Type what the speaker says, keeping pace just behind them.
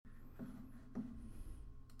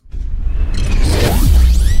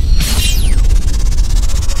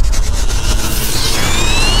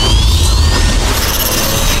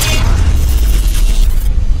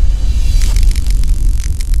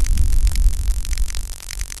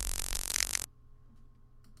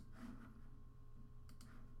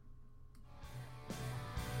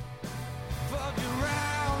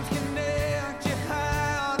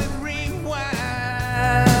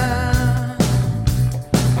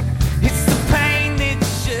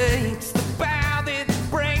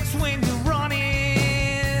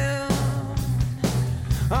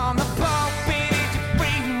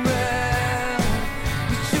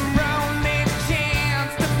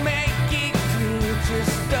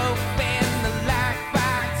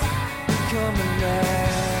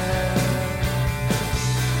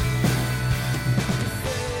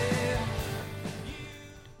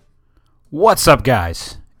What's up,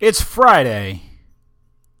 guys? It's Friday,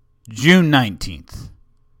 June 19th,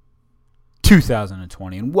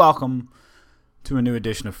 2020, and welcome to a new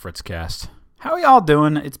edition of Fritzcast. How are y'all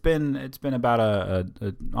doing? It's been about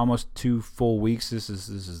a almost 2 full weeks. This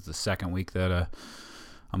is the second week that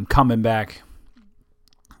I'm coming back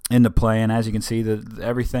into play, and as you can see,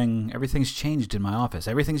 everything's changed in my office.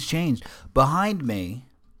 Everything's changed behind me.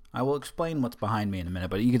 I will explain what's behind me in a minute,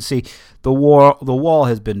 but you can see the wall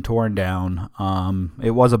has been torn down.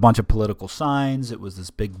 It was a bunch of political signs. It was this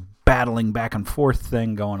big battling back and forth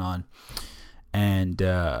thing going on. And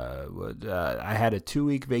I had a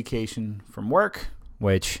 2-week vacation from work,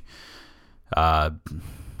 which was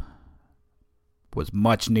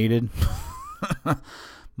much needed.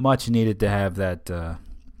 Much needed to have that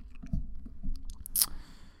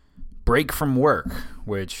break from work,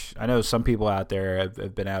 which I know some people out there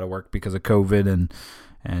have been out of work because of COVID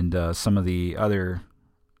and some of the other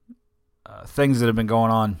things that have been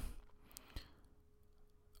going on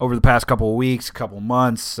over the past couple of weeks, couple of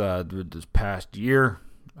months, this past year.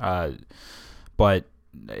 But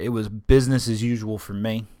it was business as usual for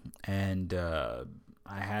me, and I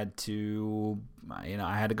had to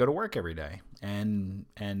go to work every day,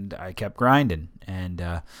 and I kept grinding,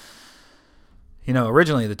 and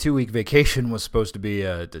originally the 2-week vacation was supposed to be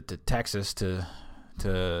to Texas to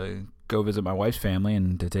go visit my wife's family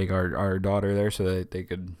and to take our daughter there so that they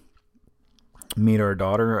could meet our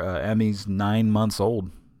daughter. Emmy's 9 months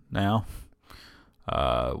old now.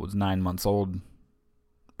 Was 9 months old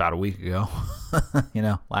about a week ago.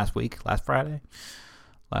 Last Friday.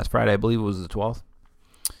 Last Friday, I believe it was the 12th.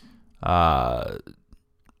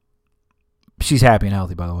 She's happy and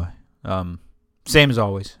healthy, by the way. Same as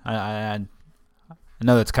always. I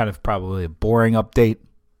know that's kind of probably a boring update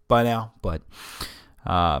by now, but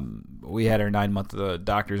we had our 9-month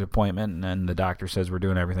doctor's appointment, and then the doctor says we're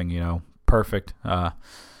doing everything, perfect.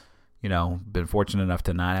 Been fortunate enough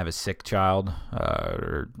to not have a sick child,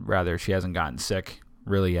 or rather, she hasn't gotten sick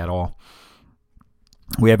really at all.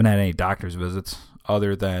 We haven't had any doctor's visits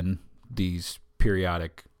other than these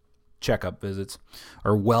periodic checkup visits,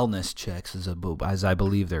 or wellness checks, as I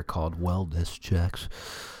believe they're called, wellness checks.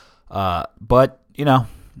 But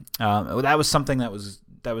that was something that was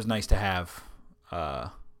nice to have.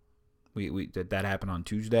 That happened on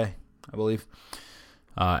Tuesday, I believe,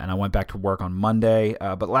 and I went back to work on Monday.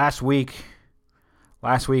 But last week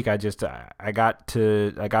I got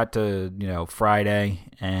to Friday,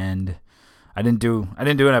 and I didn't do an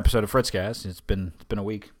episode of Fritzcast. It's been a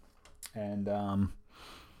week, and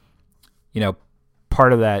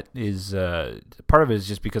part of that is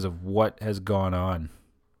just because of what has gone on.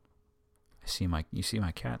 You see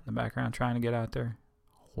my cat in the background trying to get out there?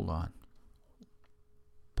 Hold on.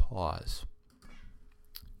 Pause.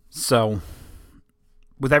 So,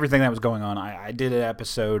 with everything that was going on, I did an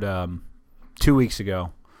episode 2 weeks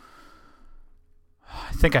ago.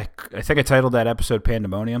 I think I titled that episode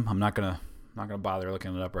Pandemonium. I'm not gonna bother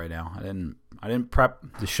looking it up right now. I didn't prep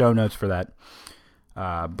the show notes for that.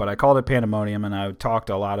 But I called it Pandemonium, and I talked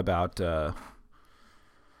a lot about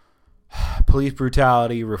police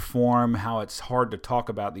brutality, reform, how it's hard to talk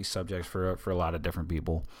about these subjects for a lot of different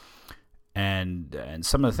people, and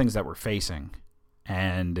some of the things that we're facing.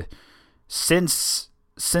 And since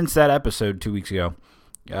that episode 2 weeks ago,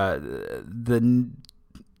 the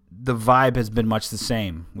vibe has been much the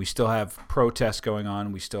same. We still have protests going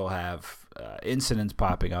on. We still have incidents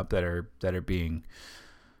popping up that are being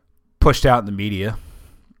pushed out in the media,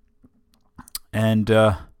 and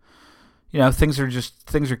things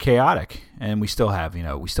are chaotic, and we still have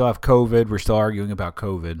COVID. We're still arguing about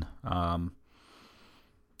COVID.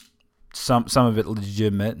 Some of it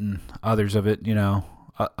legitimate, and others of it,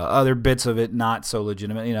 other bits of it not so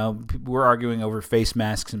legitimate. We're arguing over face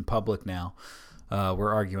masks in public now.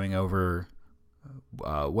 We're arguing over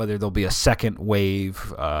whether there'll be a second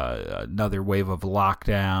wave, another wave of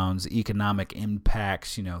lockdowns, economic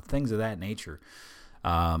impacts, things of that nature.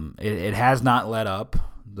 It has not let up.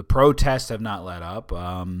 The protests have not let up.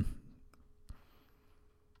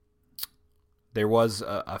 There was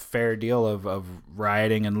a fair deal of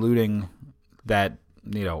rioting and looting that,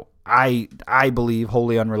 I believe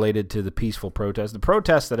wholly unrelated to the peaceful protests. The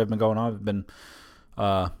protests that have been going on have been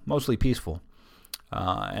mostly peaceful.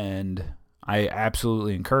 And I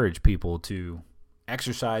absolutely encourage people to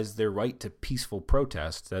exercise their right to peaceful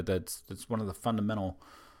protest. That's one of the fundamental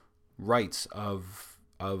rights of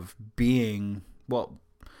being, well,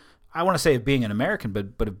 I want to say of being an American,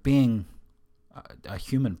 but of being a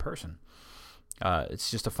human person. It's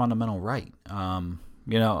just a fundamental right.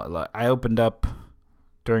 I opened up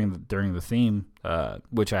during the theme,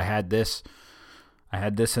 which I had this I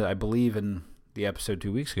had this, I believe, in the episode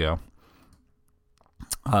 2 weeks ago.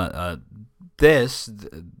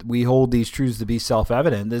 We hold these truths to be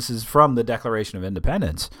self-evident. This is from the Declaration of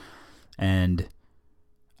Independence. And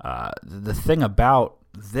the thing about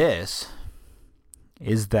this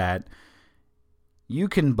is that you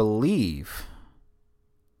can believe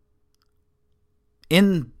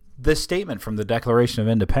in this statement from the Declaration of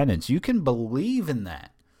Independence. You can believe in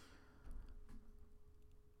that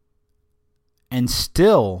and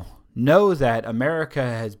still know that America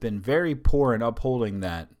has been very poor in upholding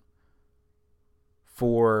that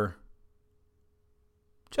for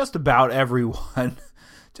just about everyone.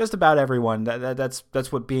 Just about everyone.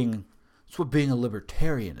 That's what being a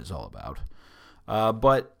libertarian is all about.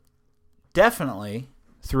 But definitely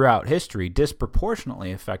throughout history,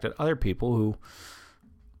 disproportionately affected other people who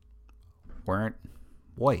weren't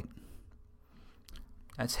white.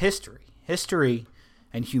 That's history. History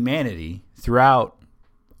and humanity throughout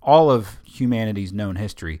all of humanity's known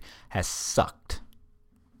history has sucked.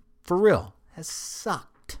 For real, has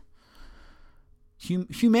sucked.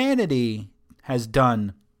 Humanity has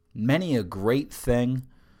done many a great thing,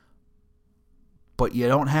 but you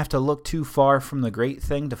don't have to look too far from the great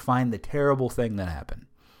thing to find the terrible thing that happened.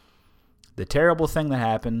 The terrible thing that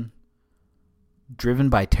happened, driven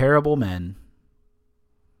by terrible men,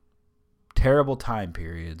 terrible time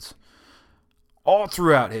periods, all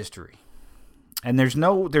throughout history. And there's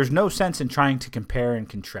no sense in trying to compare and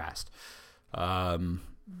contrast. One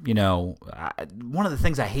of the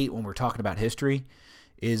things I hate when we're talking about history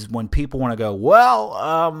is when people want to go,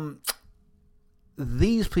 well,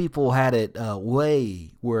 these people had it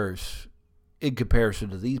way worse in comparison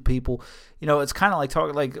to these people. It's kind of like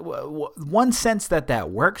talking, like, one sense that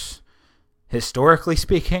works, historically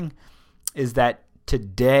speaking, is that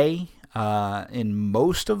today, in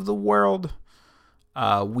most of the world,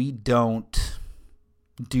 we don't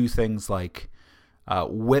do things like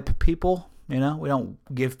whip people. We don't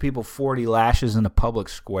give people 40 lashes in a public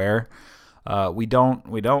square. We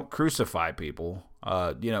don't crucify people.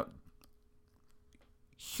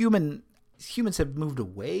 Humans have moved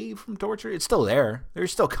away from torture. It's still there.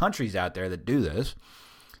 There's still countries out there that do this.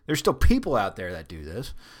 There's still people out there that do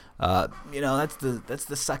this. That's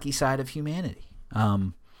the sucky side of humanity.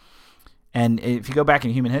 And if you go back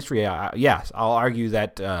in human history, yes, I'll argue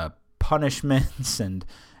that punishments and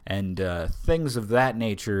things of that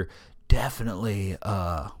nature definitely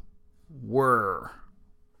were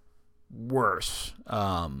worse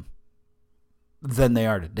than they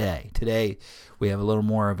are today. Today, we have a little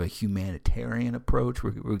more of a humanitarian approach.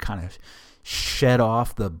 We kind of shed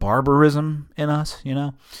off the barbarism in us,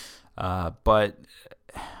 But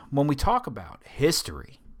when we talk about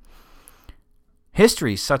history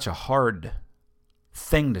is such a hard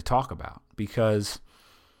thing to talk about because,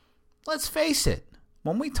 let's face it,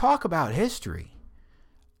 when we talk about history,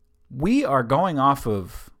 we are going off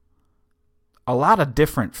of a lot of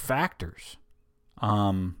different factors.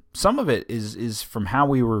 Some of it is from how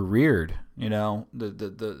we were reared,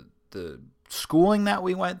 the schooling that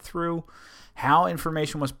we went through, how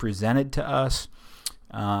information was presented to us,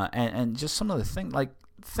 and just some of the things. Like,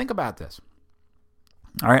 think about this.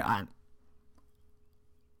 All right,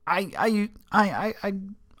 I'm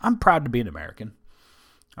proud to be an American.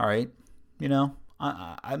 All right,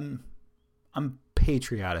 I'm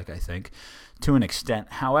patriotic, I think, to an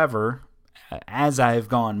extent. However, as I've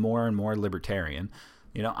gone more and more libertarian,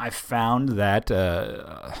 I've found that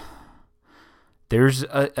there's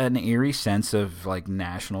an eerie sense of like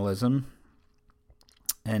nationalism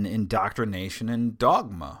and indoctrination and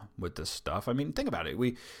dogma with this stuff. I mean, think about it.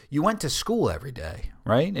 You went to school every day,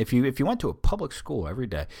 right? If you went to a public school every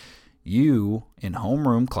day, you in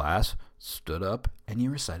homeroom class stood up and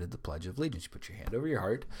you recited the Pledge of Allegiance. You put your hand over your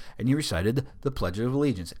heart and you recited the Pledge of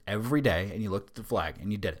Allegiance every day, and you looked at the flag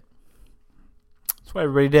and you did it. That's what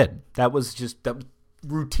everybody did. That was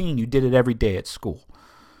routine. You did it every day at school.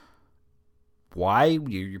 Why?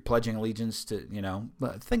 You're pledging allegiance to,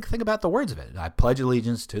 think about the words of it. I pledge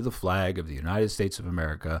allegiance to the flag of the United States of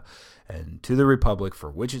America and to the republic for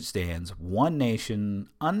which it stands, one nation,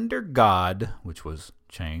 under God, which was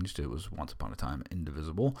changed. It was once upon a time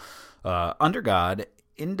indivisible. Under God,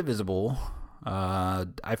 indivisible.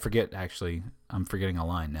 I forget, actually. I'm forgetting a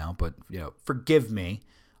line now, but, forgive me.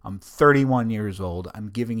 I'm 31 years old. I'm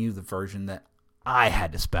giving you the version that I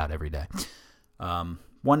had to spout every day.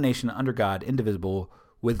 One nation under God, indivisible,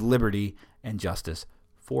 with liberty and justice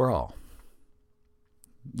for all.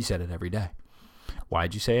 You said it every day.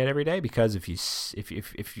 Why'd you say it every day? Because if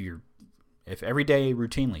every day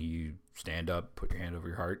routinely you stand up, put your hand over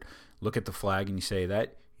your heart, look at the flag, and you say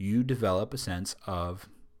that, you develop a sense of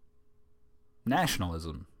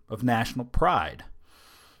nationalism, of national pride.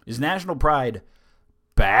 Is national pride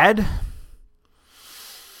bad?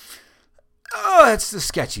 Oh, that's the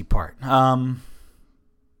sketchy part.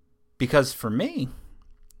 Because for me,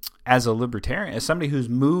 as a libertarian, as somebody who's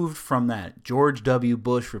moved from that George W.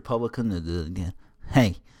 Bush Republican to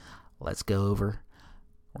hey, let's go over.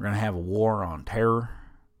 We're going to have a war on terror.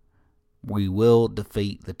 We will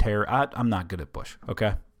defeat the terror. I'm not good at Bush,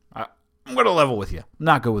 okay? I'm going to level with you. I'm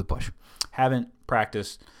not good with Bush. Haven't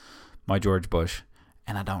practiced my George Bush,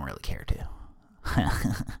 and I don't really care to.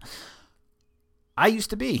 I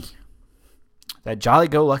used to be that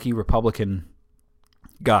jolly-go-lucky Republican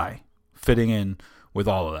guy fitting in with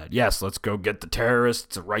all of that. Yes, let's go get the terrorists.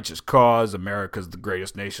 It's a righteous cause. America's the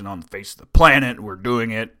greatest nation on the face of the planet. We're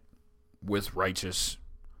doing it with righteous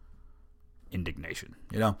indignation.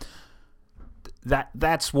 You know,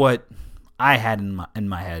 that's what I had in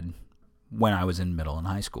my head when I was in middle and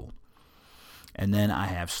high school. And then I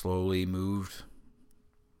have slowly moved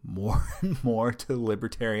more and more to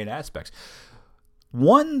libertarian aspects.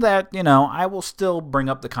 One that, you know, I will still bring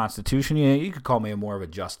up the Constitution. You could call me more of a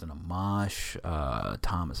Justin Amash,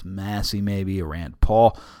 Thomas Massey maybe, a Rand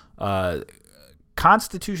Paul.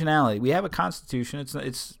 Constitutionality. We have a Constitution.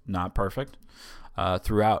 It's not perfect.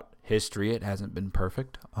 Throughout history, it hasn't been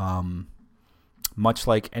perfect. Much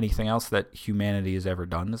like anything else that humanity has ever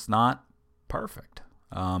done, it's not perfect.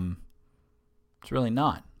 It's really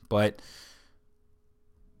not. But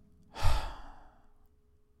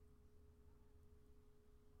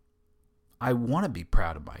I want to be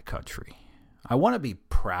proud of my country. I want to be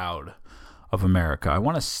proud of America. I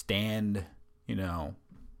want to stand, you know,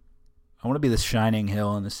 I want to be the shining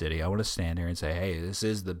hill in the city. I want to stand here and say, hey, this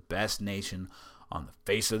is the best nation on the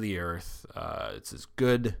face of the earth. It's as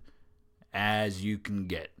good as you can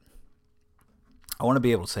get. I want to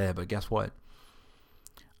be able to say it, but guess what?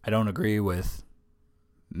 I don't agree with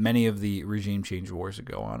many of the regime change wars that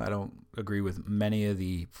go on. I don't agree with many of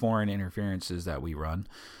the foreign interferences that we run.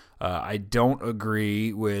 I don't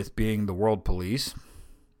agree with being the world police.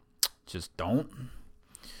 Just don't.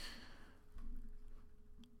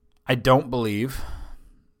 I don't believe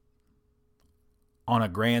on a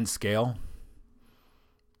grand scale.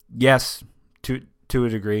 Yes, to a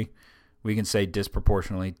degree, we can say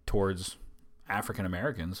disproportionately towards African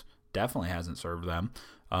Americans. Definitely hasn't served them.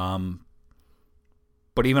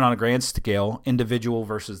 But even on a grand scale, individual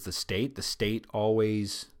versus the state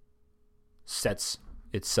always sets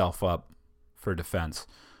itself up for defense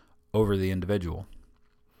over the individual.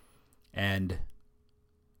 And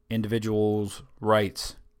individuals'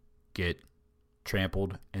 rights get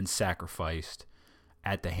trampled and sacrificed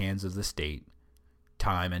at the hands of the state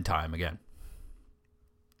time and time again.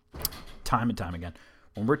 Time and time again.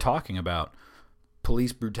 When we're talking about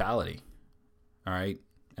police brutality, all right,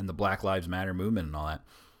 and the Black Lives Matter movement and all that,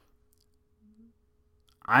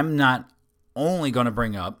 I'm not only going to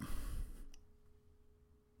bring up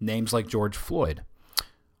names like George Floyd,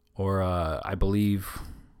 or I believe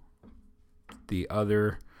the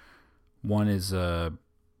other one is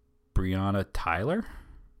Breonna Taylor.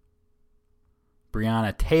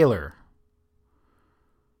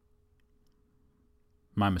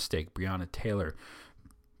 My mistake, Breonna Taylor.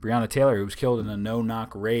 Breonna Taylor, who was killed in a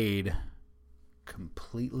no-knock raid,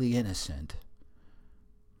 completely innocent,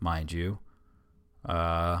 mind you.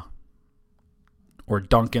 Or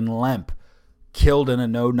Duncan Lemp, killed in a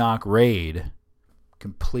no-knock raid,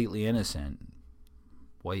 completely innocent,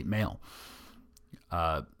 white male.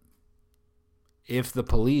 If the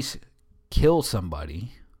police kill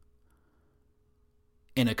somebody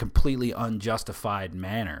in a completely unjustified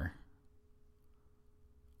manner,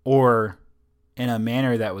 or in a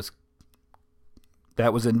manner that was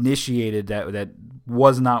initiated that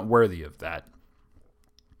was not worthy of that,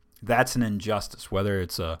 that's an injustice. Whether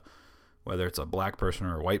it's a black person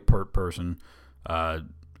or a white person,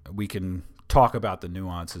 we can talk about the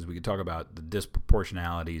nuances. We can talk about the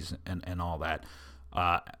disproportionalities and all that.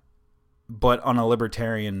 But on a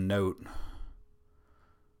libertarian note,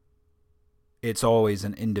 it's always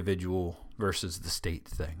an individual versus the state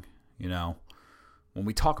thing. You know, when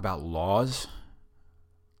we talk about laws,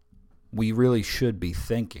 we really should be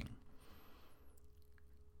thinking.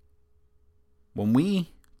 When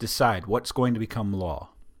we decide what's going to become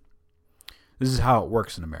law, this is how it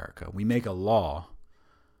works in America. We make a law.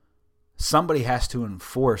 Somebody has to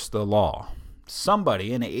enforce the law.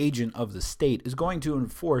 Somebody, an agent of the state, is going to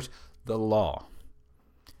enforce the law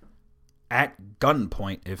at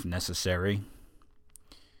gunpoint if necessary,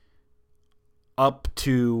 all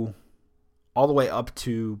the way up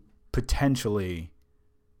to potentially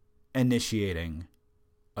initiating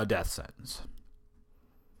a death sentence.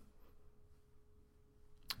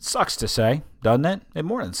 Sucks to say, doesn't it? It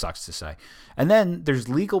more than sucks to say. And then there's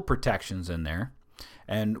legal protections in there.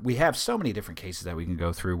 And we have so many different cases that we can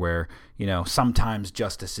go through where, sometimes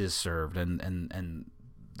justice is served and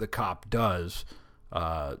the cop does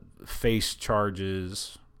face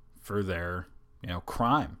charges for their,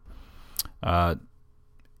 crime.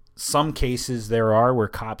 Some cases there are where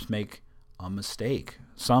cops make a mistake.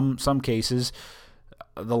 Some cases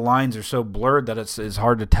the lines are so blurred that it's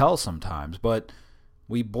hard to tell sometimes. But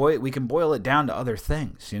we can boil it down to other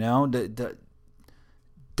things.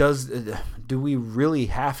 Do we really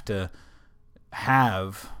have to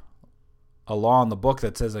have a law in the book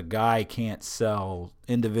that says a guy can't sell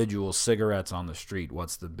individual cigarettes on the street?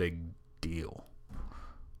 What's the big deal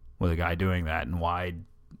with a guy doing that, and why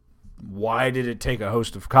did it take a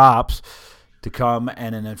host of cops to come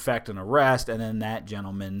and effect an arrest, and then that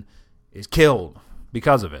gentleman is killed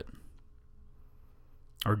because of it?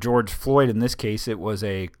 Or George Floyd, in this case, it was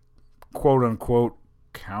a quote-unquote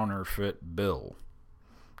counterfeit bill.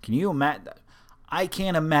 Can you imagine? I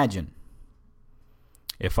can't imagine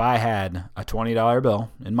if I had a $20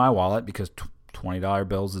 bill in my wallet, because $20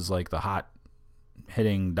 bills is like the hot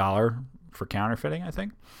hitting dollar for counterfeiting, I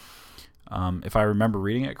think. If I remember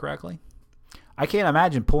reading it correctly. I can't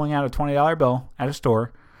imagine pulling out a $20 bill at a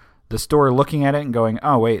store, the store looking at it and going,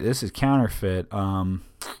 oh, wait, this is counterfeit.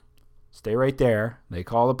 Stay right there. They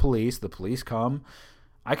call the police come.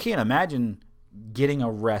 I can't imagine getting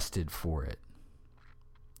arrested for it.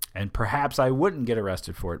 And perhaps I wouldn't get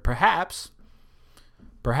arrested for it. Perhaps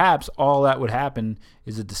all that would happen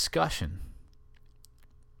is a discussion.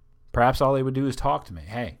 Perhaps all they would do is talk to me.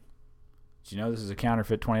 Hey, did you know this is a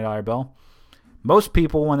counterfeit $20 bill? Most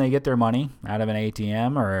people, when they get their money out of an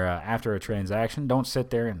ATM or after a transaction, don't sit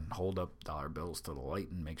there and hold up dollar bills to the light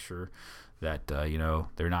and make sure that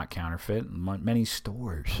they're not counterfeit. Many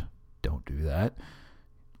stores don't do that.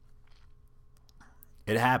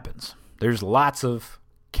 It happens. There's lots of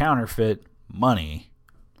counterfeit money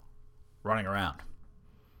running around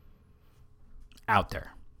out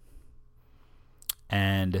there.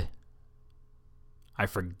 And I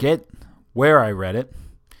forget where I read it,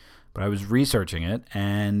 but I was researching it,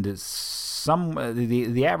 and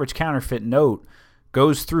the average counterfeit note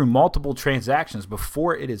goes through multiple transactions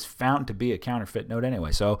before it is found to be a counterfeit note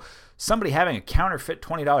anyway. So somebody having a counterfeit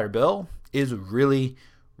 $20 bill is really,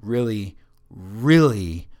 really,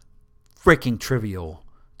 really freaking trivial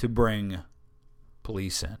to bring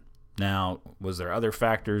police in. Now, was there other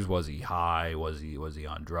factors? Was he high? Was he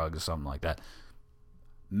on drugs? Something like that.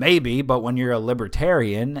 Maybe, but when you're a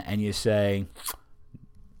libertarian and you say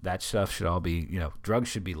that stuff should all be, drugs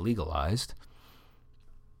should be legalized,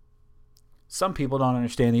 some people don't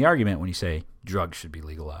understand the argument when you say drugs should be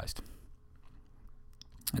legalized.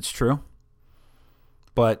 It's true.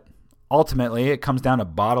 But ultimately, it comes down to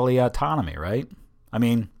bodily autonomy, right? I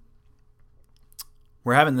mean,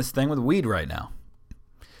 we're having this thing with weed right now.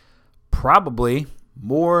 Probably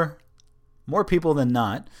more people than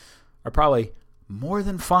not are probably more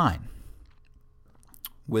than fine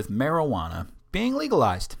with marijuana being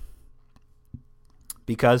legalized.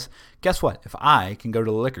 Because guess what? If I can go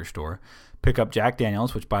to the liquor store, pick up Jack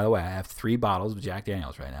Daniels, which, by the way, I have 3 bottles of Jack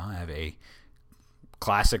Daniels right now. I have a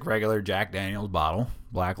classic regular Jack Daniels bottle,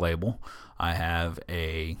 Black Label. I have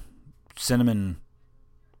a cinnamon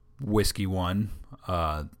whiskey one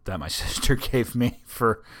that my sister gave me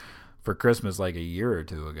for Christmas like a year or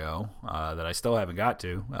two ago that I still haven't got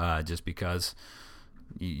to just because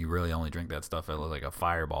you really only drink that stuff at like a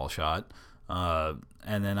fireball shot.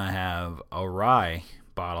 And then I have a rye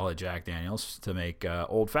bottle of Jack Daniels to make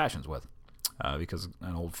old fashions with because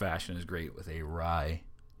an old fashioned is great with a rye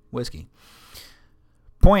whiskey.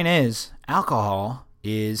 Point is, alcohol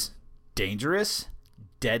is dangerous,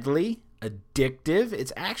 deadly, addictive.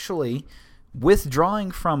 It's actually,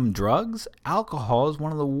 withdrawing from drugs, alcohol is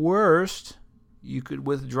one of the worst you could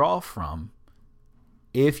withdraw from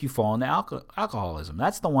if you fall into alcoholism.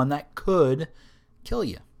 That's the one that could kill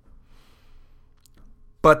you.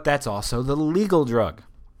 But that's also the legal drug.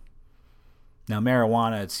 Now,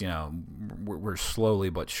 marijuana, it's, we're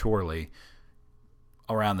slowly but surely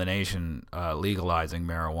around the nation legalizing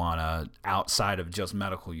marijuana outside of just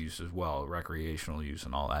medical use as well, recreational use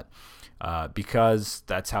and all that, because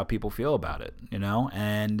that's how people feel about it,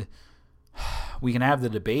 and we can have the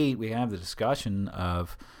debate, we can have the discussion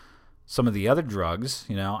of some of the other drugs,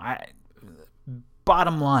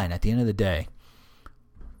 bottom line, at the end of the day,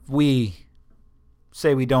 we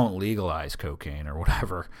say we don't legalize cocaine or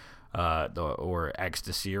whatever, or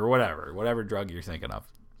ecstasy or whatever drug you're thinking of,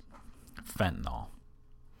 fentanyl.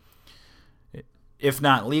 If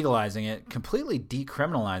not legalizing it, completely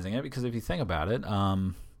decriminalizing it, because if you think about it,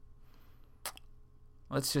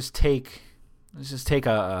 let's just take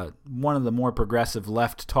one of the more progressive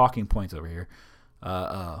left talking points over here.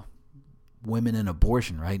 Women and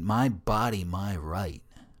abortion, right? My body, my right.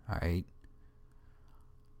 All right.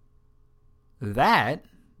 That,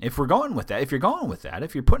 if you're going with that, if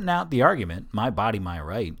you're putting out the argument, my body, my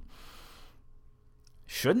right,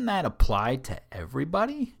 shouldn't that apply to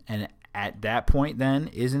everybody? And at that point, then,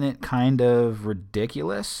 isn't it kind of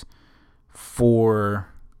ridiculous for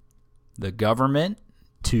the government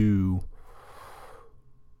to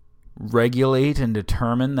regulate and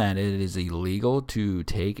determine that it is illegal to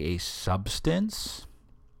take a substance,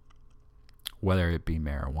 whether it be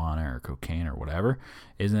marijuana or cocaine or whatever?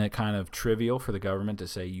 Isn't it kind of trivial for the government to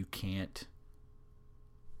say you can't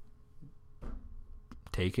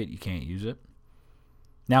take it, you can't use it?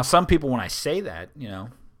 Now, some people, when I say that,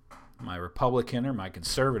 my Republican or my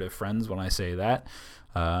conservative friends, when I say that,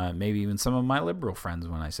 maybe even some of my liberal friends,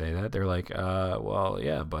 when I say that, they're like, well,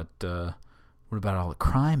 yeah, but what about all the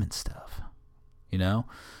crime and stuff?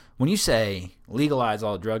 When you say legalize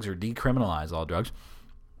all drugs or decriminalize all drugs,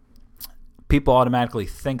 people automatically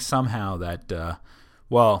think somehow that,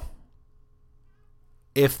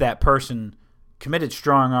 if that person committed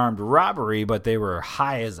strong-armed robbery, but they were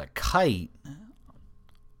high as a kite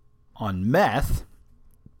on meth,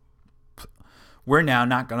 we're now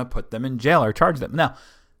not going to put them in jail or charge them. Now,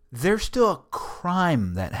 there's still a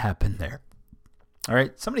crime that happened there. All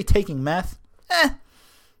right? Somebody taking meth,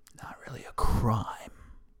 not really a crime.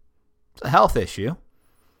 It's a health issue.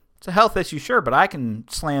 It's a health issue, sure, but I can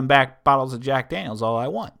slam back bottles of Jack Daniels all I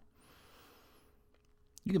want.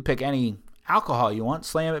 You can pick any alcohol you want,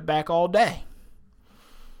 slam it back all day.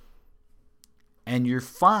 And you're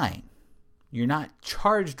fine. You're not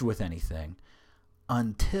charged with anything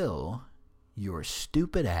until your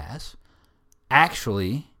stupid ass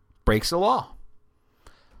actually breaks the law.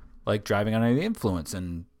 Like driving under the influence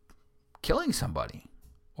and killing somebody,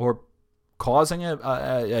 or causing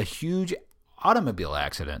a huge automobile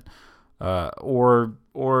accident, or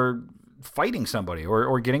fighting somebody,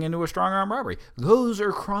 or getting into a strong arm robbery. Those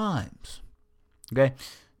are crimes. Okay?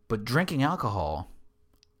 But drinking alcohol,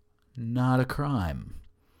 not a crime.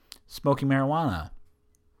 Smoking marijuana,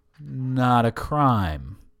 not a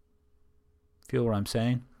crime. Feel what I'm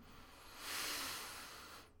saying?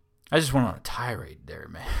 I just went on a tirade there,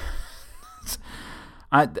 man.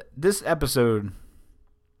 This episode,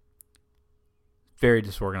 very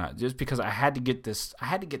disorganized, just because I had to get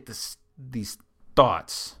these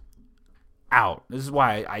thoughts out. This is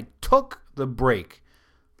why I took the break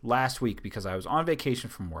last week, because I was on vacation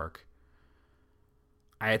from work.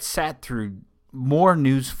 I had sat through more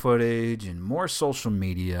news footage and more social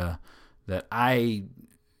media that I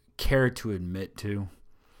cared to admit to.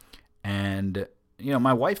 And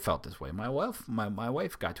my wife felt this way. My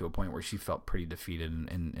wife got to a point where she felt pretty defeated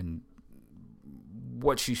in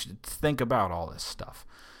what she should think about all this stuff.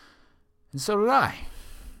 And so did I.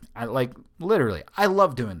 I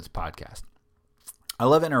love doing this podcast. I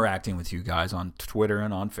love interacting with you guys on Twitter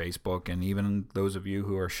and on Facebook, and even those of you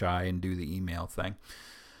who are shy and do the email thing.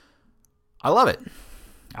 I love it.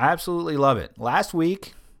 I absolutely love it. Last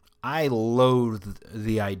week, I loathed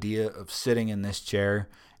the idea of sitting in this chair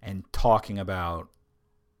and talking about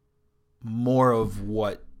more of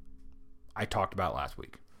what I talked about last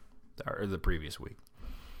week, or the previous week.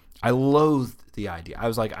 I loathed the idea. I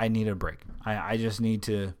was like, I need a break. I just need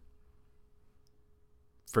to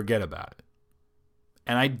forget about it.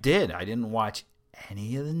 And I did. I didn't watch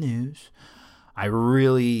any of the news. I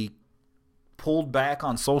really pulled back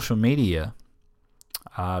on social media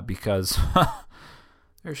because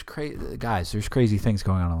there's crazy things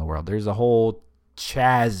going on in the world. There's a whole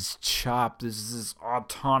Chaz Chop. This is this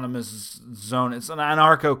autonomous zone. It's an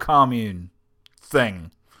anarcho-commune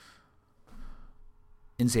thing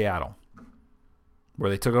in Seattle where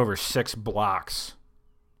they took over 6 blocks,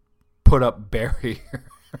 put up barriers.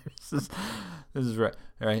 This is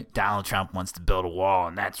right. Donald Trump wants to build a wall,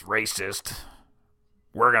 and that's racist.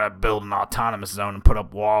 We're going to build an autonomous zone and put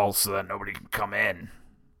up walls so that nobody can come in.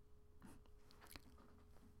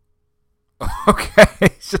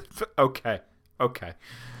 Okay.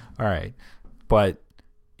 All right. But,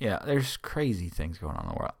 yeah, there's crazy things going on in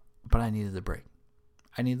the world. But I needed the break.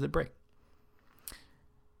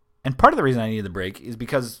 And part of the reason I needed the break is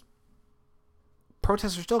because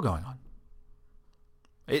protests are still going on.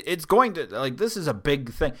 It's going to, this is a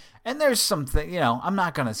big thing. And there's something, I'm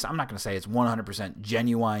not going to say it's 100%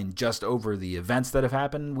 genuine just over the events that have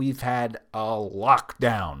happened. We've had a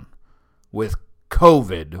lockdown with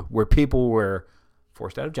COVID where people were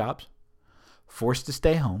forced out of jobs, forced to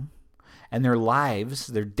stay home, and their lives,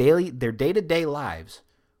 their day-to-day lives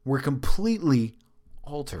were completely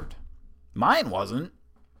altered. Mine wasn't.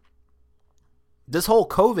 This whole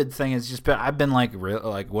COVID thing has just been, I've been like,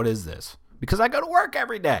 what is this? Because I go to work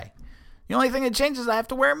every day. The only thing that changes is I have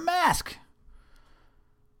to wear a mask.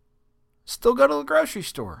 Still go to the grocery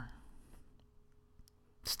store.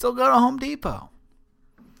 Still go to Home Depot.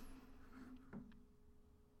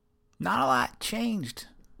 Not a lot changed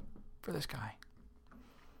for this guy.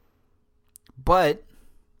 But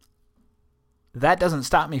that doesn't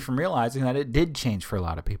stop me from realizing that it did change for a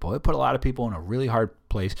lot of people. It put a lot of people in a really hard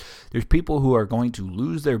place. There's people who are going to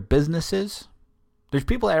lose their businesses. There's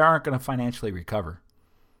people that aren't going to financially recover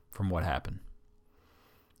from what happened.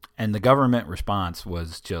 And the government response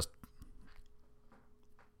was just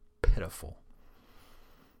pitiful.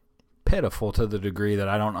 Pitiful to the degree that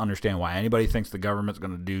I don't understand why anybody thinks the government's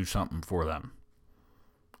going to do something for them.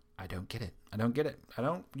 I don't get it.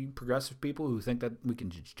 You progressive people who think that we can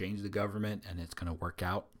just change the government and it's going to work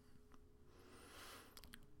out.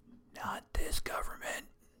 Not this government.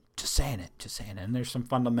 Just saying it. And there's some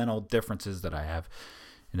fundamental differences that I have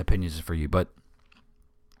in opinions for you. But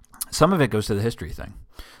some of it goes to the history thing.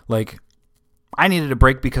 Like, I needed a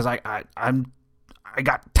break because I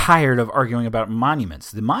got tired of arguing about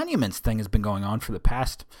monuments. The monuments thing has been going on for the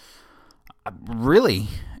past, really,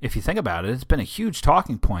 if you think about it, it's been a huge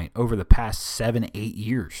talking point over the past 7-8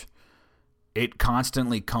 years. It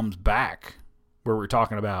constantly comes back where we're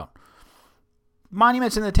talking about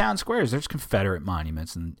monuments in the town squares. There's Confederate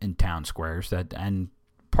monuments in town squares and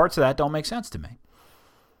parts of that don't make sense to me.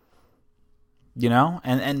 You know?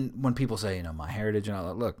 And when people say, my heritage and all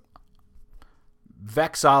that, look,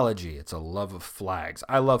 vexology, it's a love of flags.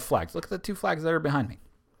 I love flags. Look at the two flags that are behind me.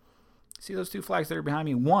 See those two flags that are behind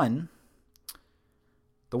me?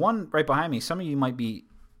 The one right behind me, some of you might be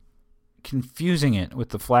confusing it with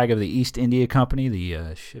the flag of the East India Company,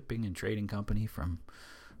 the shipping and trading company from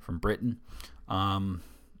Britain.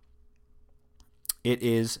 It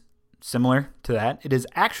is similar to that. It is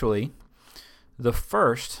actually the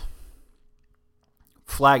first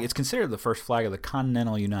flag. It's considered the first flag of the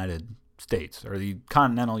continental United States, or the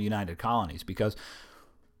continental United Colonies, because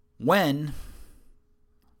when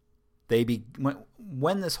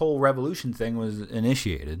this whole revolution thing was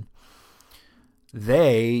initiated,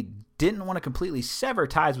 they didn't want to completely sever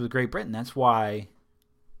ties with Great Britain. That's why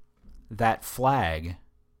that flag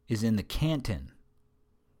is in the canton.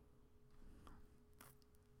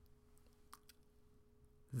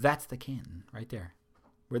 That's the canton right there.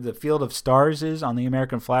 Where the Field of Stars is on the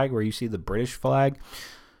American flag, where you see the British flag.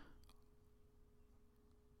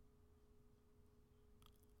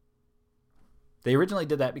 They originally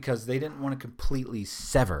did that because they didn't want to completely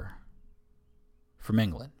sever from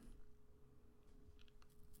England.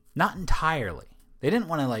 Not entirely. They didn't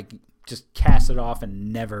want to just cast it off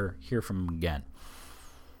and never hear from them again.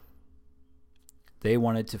 They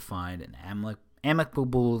wanted to find an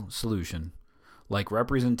amicable solution, like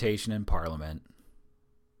representation in Parliament,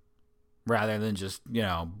 rather than just,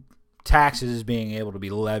 taxes being able to be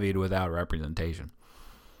levied without representation.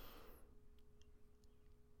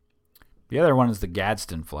 The other one is the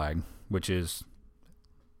Gadsden flag, which is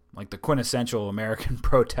like the quintessential American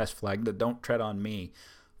protest flag, the "Don't Tread on Me"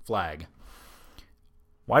 flag.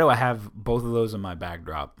 Why do I have both of those in my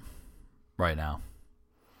backdrop right now?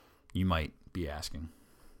 You might be asking.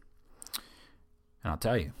 And I'll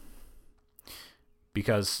tell you.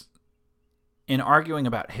 Because in arguing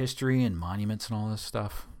about history and monuments and all this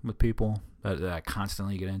stuff with people that I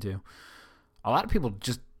constantly get into, a lot of people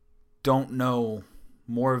just don't know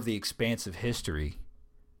more of the expansive history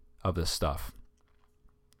of this stuff.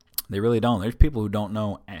 They really don't. There's people who don't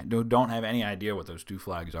have any idea what those two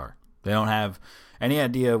flags are. They don't have any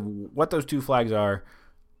idea what those two flags are,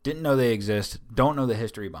 didn't know they exist, don't know the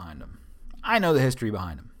history behind them. I know the history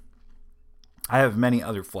behind them. I have many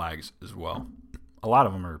other flags as well. A lot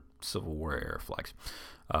of them are Civil War era flags.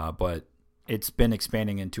 But it's been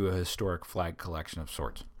expanding into a historic flag collection of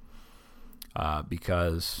sorts.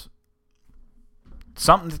 Because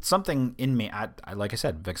something in me, I like I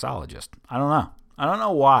said, vexologist. I don't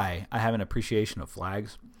know why I have an appreciation of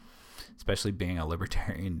flags, especially being a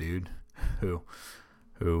libertarian dude who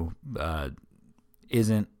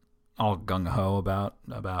isn't all gung-ho about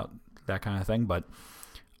that kind of thing. But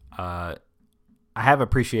I have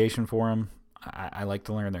appreciation for them. I like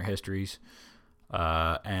to learn their histories,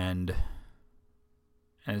 and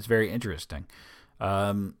it's very interesting.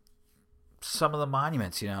 Some of the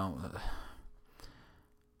monuments, when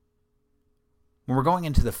we're going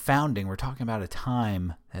into the founding, we're talking about a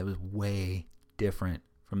time that was way different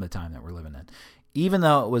from the time that we're living in. Even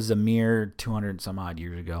though it was a mere 200 some odd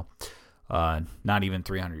years ago, not even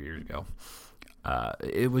 300 years ago,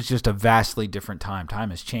 it was just a vastly different time. Time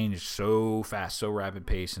has changed so fast, so rapid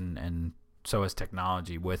pace, and so has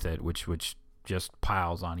technology with it, which just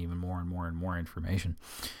piles on even more and more and more information.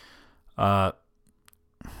 Let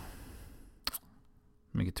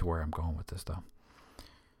me get to where I'm going with this, though.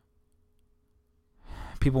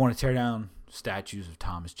 People want to tear down statues of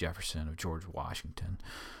Thomas Jefferson, of George Washington.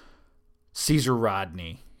 Caesar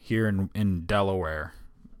Rodney here in Delaware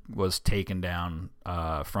was taken down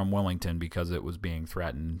from Wilmington because it was being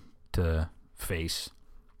threatened to face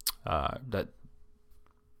that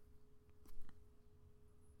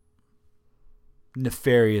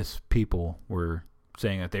nefarious people were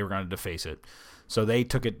saying that they were going to deface it. So they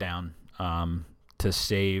took it down to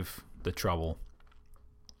save the trouble.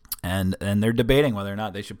 And they're debating whether or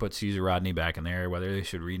not they should put Caesar Rodney back in there, whether they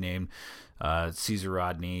should rename Caesar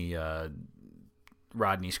Rodney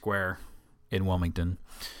Rodney Square in Wilmington.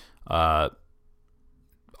 All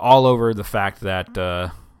over the fact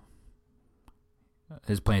that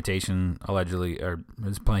his plantation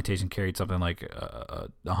carried something like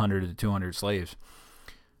 100 to 200 slaves.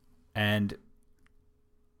 And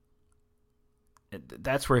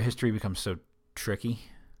that's where history becomes so tricky.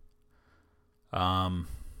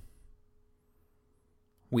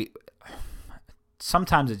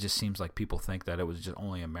 Sometimes it just seems like people think that it was just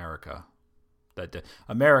only America. That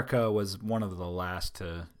America was one of the last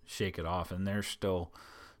to shake it off, and there's still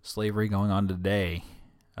slavery going on today.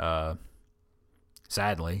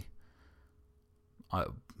 Sadly,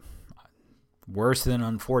 worse than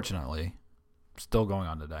unfortunately, still going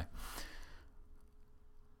on today.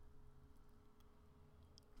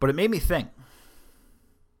 But it made me think.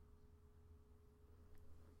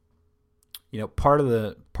 You know, part of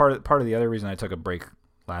the other reason I took a break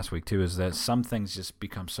last week too is that some things just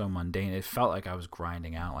become so mundane. It felt like I was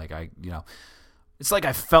grinding out, it's like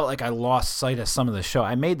I felt like I lost sight of some of the show.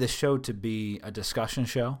 I made this show to be a discussion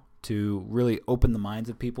show, to really open the minds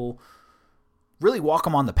of people, really walk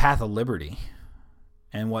them on the path of liberty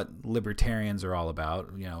and what libertarians are all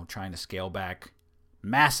about, you know, trying to scale back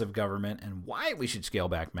massive government and why we should scale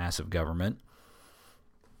back massive government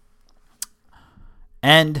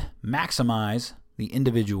and maximize the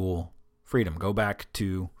individual freedom. Go back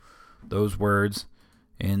to those words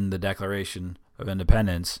in the Declaration of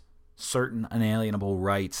Independence: certain unalienable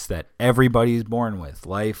rights that everybody is born with: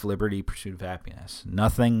 life, liberty, pursuit of happiness.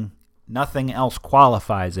 Nothing else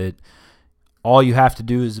qualifies it. All you have to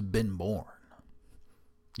do is have been born.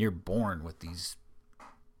 You're born with these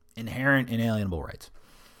inherent inalienable rights.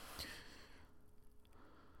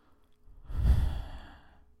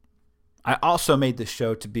 I also made this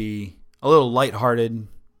show to be a little lighthearted,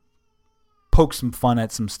 poke some fun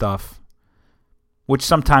at some stuff, which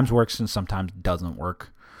sometimes works and sometimes doesn't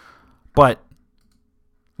work. But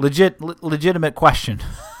legitimate question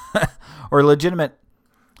or legitimate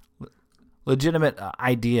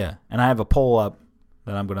idea. And I have a poll up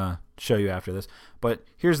that I'm going to show you after this. But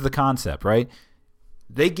here's the concept, right?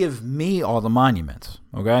 They give me all the monuments,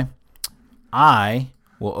 okay? I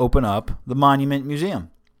will open up the Monument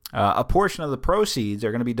Museum. A portion of the proceeds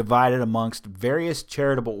are going to be divided amongst various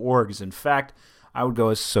charitable orgs. In fact, I would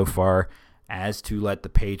go so far as to let the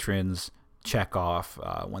patrons check off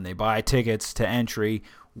when they buy tickets to entry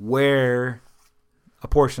where a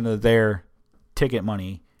portion of their ticket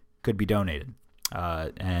money could be donated.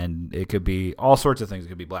 And it could be all sorts of things. It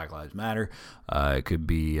could be Black Lives Matter. It could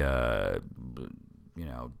be,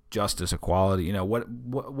 justice, equality,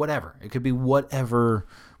 whatever. It could be whatever.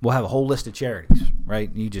 We'll have a whole list of charities,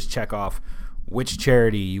 right? You just check off which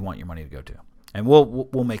charity you want your money to go to. And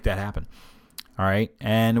we'll make that happen. All right?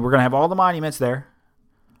 And we're going to have all the monuments there.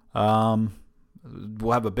 We'll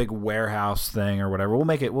have a big warehouse thing or whatever.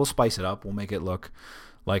 We'll spice it up. We'll make it look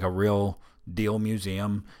like a real deal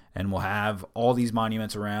museum, and we'll have all these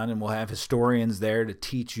monuments around, and we'll have historians there to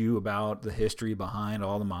teach you about the history behind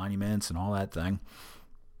all the monuments and all that thing.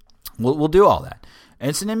 We'll do all that. And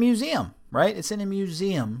it's in a museum, right? It's in a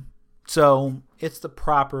museum, so it's the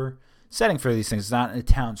proper setting for these things. It's not in a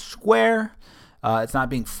town square. It's not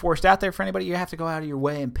being forced out there for anybody. You have to go out of your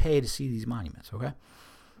way and pay to see these monuments, okay?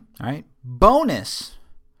 All right. Bonus,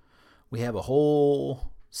 we have a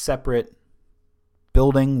whole separate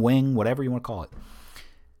building, wing, whatever you want to call it.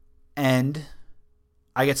 And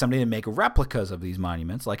I get somebody to make replicas of these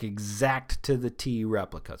monuments, like exact to the T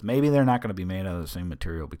replicas. Maybe they're not going to be made out of the same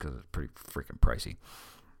material because it's pretty freaking pricey.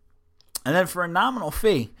 And then for a nominal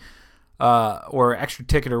fee, or extra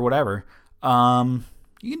ticket or whatever,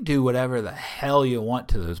 you can do whatever the hell you want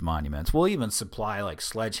to those monuments. We'll even supply like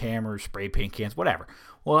sledgehammers, spray paint cans, whatever.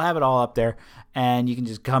 We'll have it all up there, and you can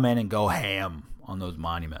just come in and go ham on those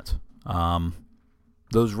monuments.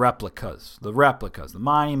 those replicas. The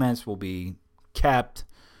monuments will be kept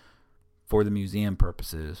for the museum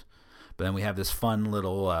purposes. But then we have this fun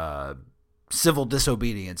little civil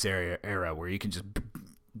disobedience era where you can just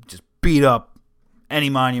beat up any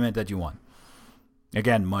monument that you want.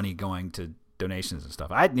 Again, money going to donations and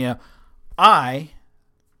stuff. I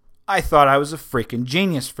thought I was a freaking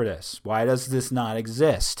genius for this. Why does this not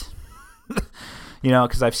exist?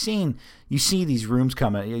 Because you see these rooms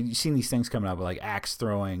coming, you've seen these things coming up with like axe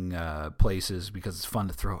throwing places because it's fun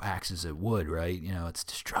to throw axes at wood, right? It's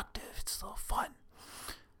destructive. It's a little fun.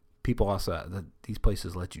 People also, these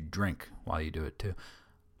places let you drink while you do it too.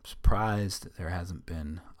 I'm surprised there hasn't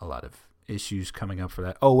been a lot of issues coming up for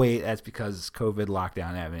that. Oh, wait, that's because COVID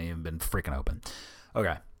lockdown haven't even been freaking open.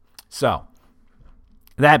 Okay, so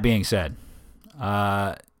that being said,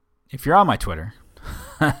 if you're on my Twitter,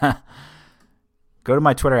 go to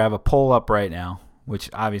my Twitter. I have a poll up right now, which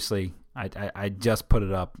obviously I just put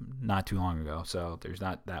it up not too long ago, so there's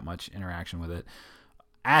not that much interaction with it.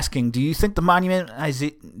 Asking, do you think the Monument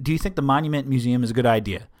Museum is a good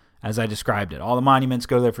idea? As I described it, all the monuments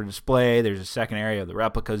go there for display. There's a second area of the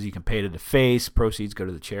replicas you can pay to deface. Proceeds go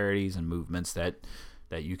to the charities and movements that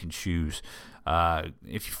you can choose.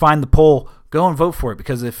 If you find the poll, go and vote for it,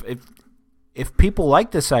 because if people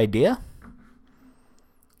like this idea,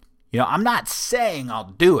 I'm not saying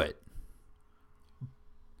I'll do it,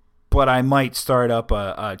 but I might start up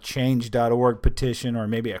a change.org petition, or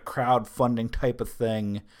maybe a crowdfunding type of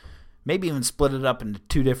thing. Maybe even split it up into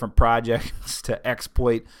two different projects to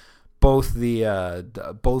exploit both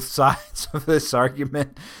both sides of this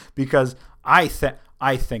argument, because I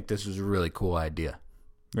think this is a really cool idea.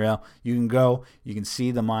 You can go, you can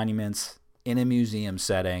see the monuments in a museum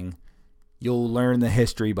setting. You'll learn the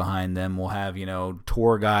history behind them. We'll have,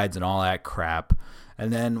 tour guides and all that crap.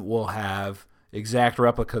 And then we'll have exact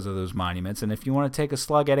replicas of those monuments. And if you want to take a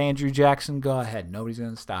slug at Andrew Jackson, go ahead. Nobody's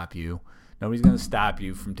going to stop you. Nobody's going to stop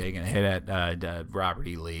you from taking a hit at Robert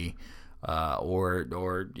E. Lee or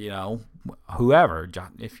whoever.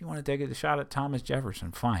 If you want to take a shot at Thomas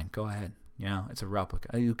Jefferson, fine. Go ahead. It's a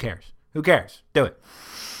replica. Who cares? Do it.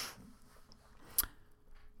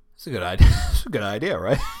 It's a good idea. It's a good idea,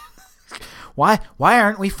 right? Why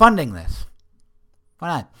aren't we funding this? Why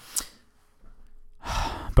not?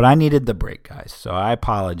 But I needed the break, guys. So I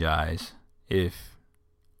apologize if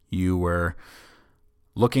you were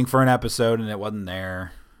looking for an episode and it wasn't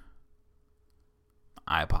there.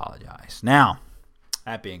 I apologize. Now,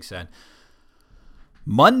 that being said,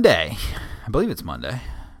 Monday, I believe it's Monday,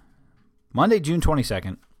 June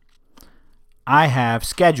 22nd, I have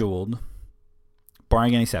scheduled,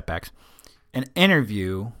 barring any setbacks, an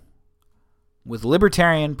interview with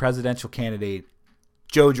Libertarian presidential candidate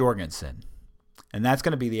Jo Jorgensen. And that's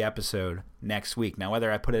going to be the episode next week. Now,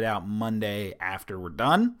 whether I put it out Monday after we're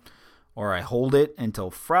done or I hold it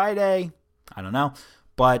until Friday, I don't know.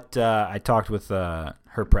 But I talked with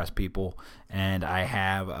her press people, and I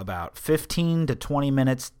have about 15 to 20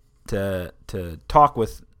 minutes to talk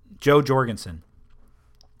with Jo Jorgensen.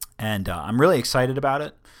 And I'm really excited about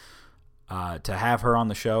it, to have her on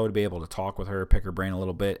the show, to be able to talk with her, pick her brain a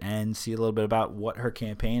little bit, and see a little bit about what her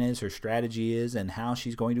campaign is, her strategy is, and how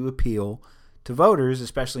she's going to appeal to voters,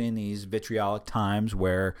 especially in these vitriolic times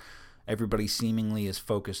where everybody seemingly is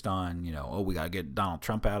focused on, we got to get Donald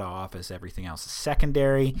Trump out of office. Everything else is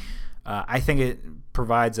secondary. I think it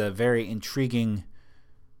provides a very intriguing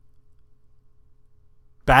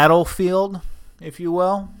battlefield, if you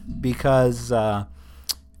will, because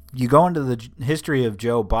you go into the history of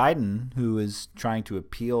Joe Biden, who is trying to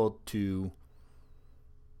appeal to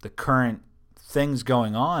the current things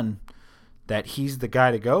going on, that he's the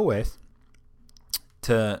guy to go with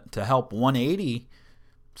to help 180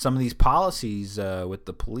 some of these policies with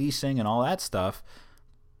the policing and all that stuff.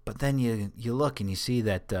 But then you look and you see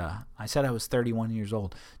that I said I was 31 years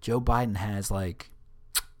old. Joe Biden has like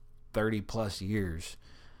 30 plus years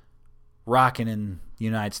rocking in the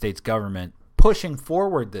United States government, pushing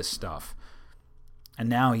forward this stuff. And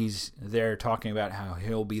now he's there talking about how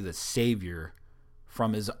he'll be the savior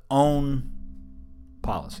from his own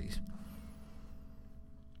policies.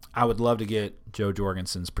 I would love to get Jo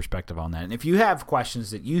Jorgensen's perspective on that. And if you have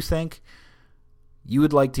questions that you think you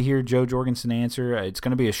would like to hear Jo Jorgensen answer, it's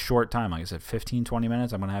going to be a short time. Like I said, 15, 20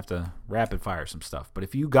 minutes. I'm going to have to rapid fire some stuff. But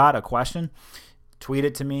if you got a question, tweet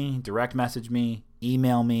it to me, direct message me,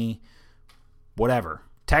 email me, whatever.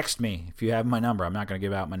 Text me if you have my number. I'm not going to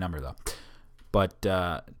give out my number, though. But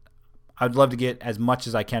I'd love to get as much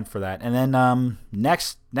as I can for that. And then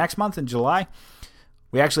next month in July,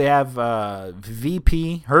 we actually have her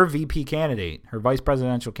VP candidate, her vice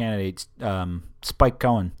presidential candidate, Spike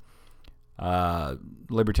Cohen,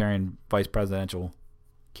 Libertarian vice presidential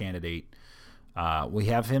candidate. We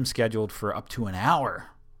have him scheduled for up to an hour,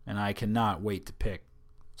 and I cannot wait to pick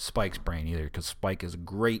Spike's brain either, because Spike is a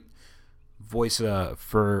great voice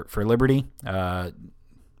for liberty.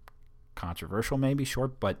 Controversial, maybe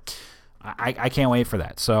short, but I can't wait for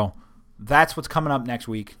that. So that's what's coming up next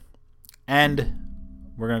week, and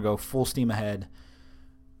we're gonna go full steam ahead.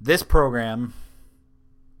 This program,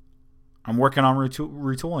 I'm working on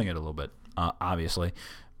retooling it a little bit. Obviously,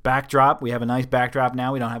 backdrop. We have a nice backdrop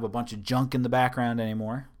now. We don't have a bunch of junk in the background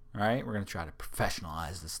anymore. All right, we're going to try to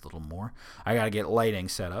professionalize this a little more. I got to get lighting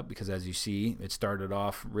set up because, as you see, it started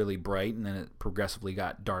off really bright and then it progressively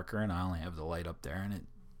got darker, and I only have the light up there, and it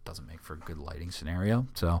doesn't make for a good lighting scenario.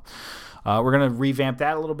 So we're going to revamp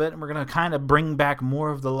that a little bit, and we're going to kind of bring back more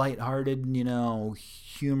of the lighthearted,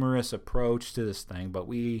 humorous approach to this thing. But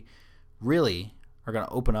we really are going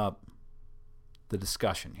to open up the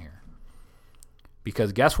discussion here.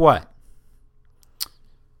 Because guess what?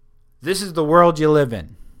 This is the world you live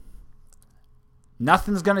in.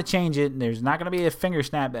 Nothing's going to change it. There's not going to be a finger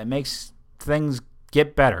snap that makes things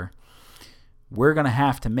get better. We're going to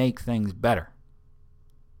have to make things better.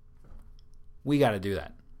 We got to do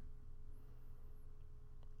that.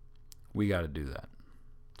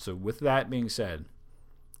 So with that being said,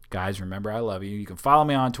 guys, remember I love you. You can follow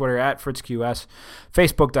me on Twitter at FritzQS,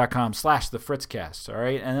 Facebook.com/TheFritzCast. All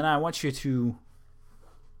right. And then I want you to,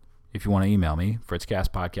 if you want to email me,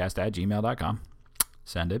 fritzcastpodcast@gmail.com.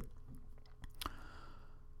 Send it.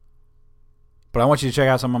 But I want you to check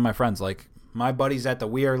out some of my friends, like my buddies at the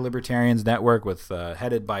We Are Libertarians Network,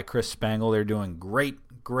 headed by Chris Spangle. They're doing great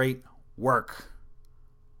work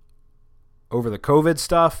over the COVID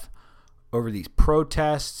stuff, over these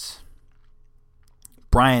protests.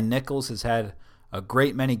 Brian Nichols has had a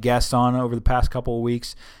great many guests on over the past couple of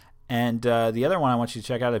weeks. And the other one I want you to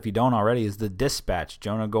check out, if you don't already, is The Dispatch.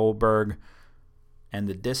 Jonah Goldberg and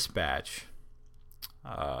The Dispatch.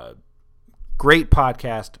 Great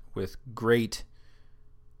podcast with great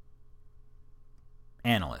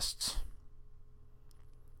analysts.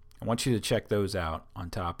 I want you to check those out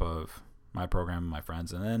on top of my program and my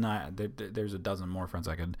friends. And then there's a dozen more friends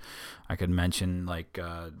I could mention, like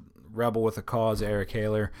Rebel with a Cause, Eric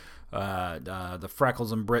Haler, the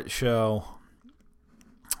Freckles and Brit Show,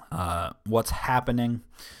 What's Happening,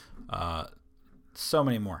 so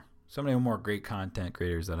many more great content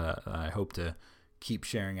creators that I hope to keep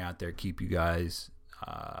sharing out there, keep you guys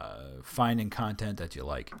finding content that you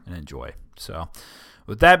like and enjoy. So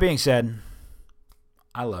with that being said,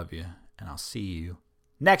 I love you, and I'll see you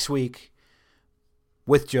next week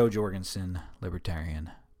with Jo Jorgensen,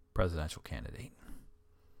 Libertarian presidential candidate.